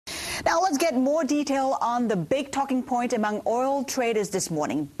Now let's get more detail on the big talking point among oil traders this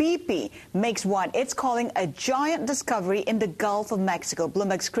morning. BP makes what it's calling a giant discovery in the Gulf of Mexico.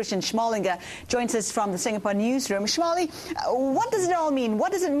 Bloomberg's Christian Schmalinger joins us from the Singapore newsroom. Schmali, what does it all mean?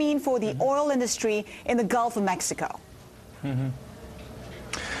 What does it mean for the oil industry in the Gulf of Mexico?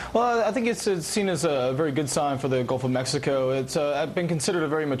 Well, I think it's seen as a very good sign for the Gulf of Mexico. It's been considered a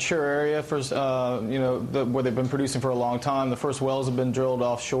very mature area for, where they've been producing for a long time. The first wells have been drilled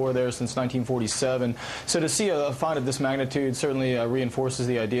offshore there since 1947. So to see a find of this magnitude certainly reinforces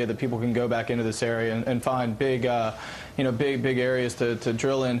the idea that people can go back into this area and find big areas to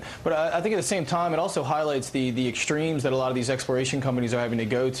drill in. But I think at the same time, it also highlights the extremes that a lot of these exploration companies are having to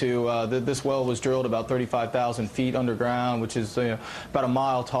go to. This well was drilled about 35,000 feet underground, which is about a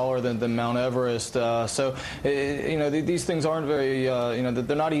mile taller than Mount Everest. These things aren't very,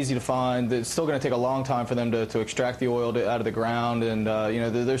 they're not easy to find. It's still going to take a long time for them to extract the oil out of the ground, and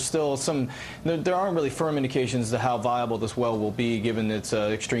there's still there aren't really firm indications as to how viable this well will be given its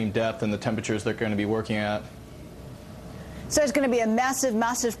extreme depth and the temperatures they're going to be working at. So it's going to be a massive,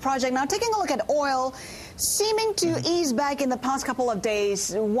 massive project. Now, taking a look at oil, seeming to ease back in the past couple of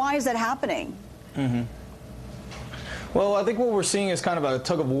days. Why is that happening? Well, I think what we're seeing is kind of a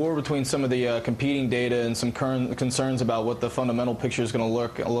tug of war between some of the competing data and some current concerns about what the fundamental picture is going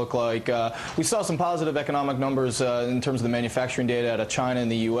to look like. We saw some positive economic numbers in terms of the manufacturing data out of China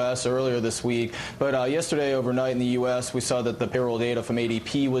and the U.S. earlier this week, but yesterday overnight in the U.S. we saw that the payroll data from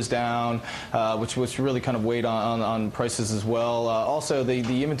ADP was down, which really kind of weighed on prices as well. Also,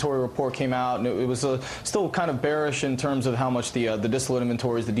 the inventory report came out, and it was still kind of bearish in terms of how much the distillate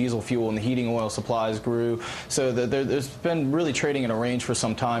inventories, the diesel fuel, and the heating oil supplies grew. So there's been really trading in a range for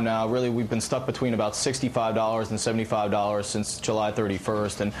some time now. Really, we've been stuck between about $65 and $75 since July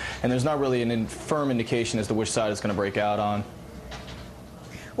 31st, and there's not really a firm indication as to which side it's going to break out on.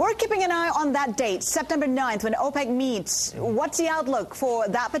 We're keeping an eye on that date, September 9th, when OPEC meets. What's the outlook for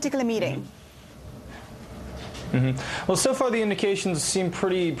that particular meeting? Well, so far the indications seem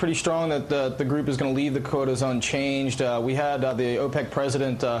pretty strong that the group is going to leave the quotas unchanged. We had the OPEC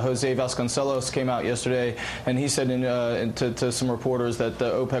president, Jose Vasconcelos, came out yesterday, and he said to some reporters that the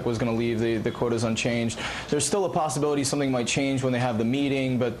OPEC was going to leave the quotas unchanged. There's still a possibility something might change when they have the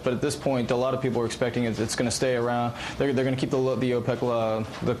meeting, but at this point, a lot of people are expecting it's going to stay around. They're going to keep the OPEC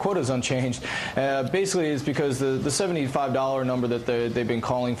the quotas unchanged. Basically, it's because the $75 number that they've been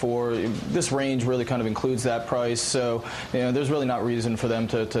calling for, this range really kind of includes that price. So, there's really not reason for them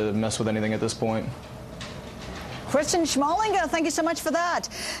to mess with anything at this point. Christian Schmalinger, thank you so much for that.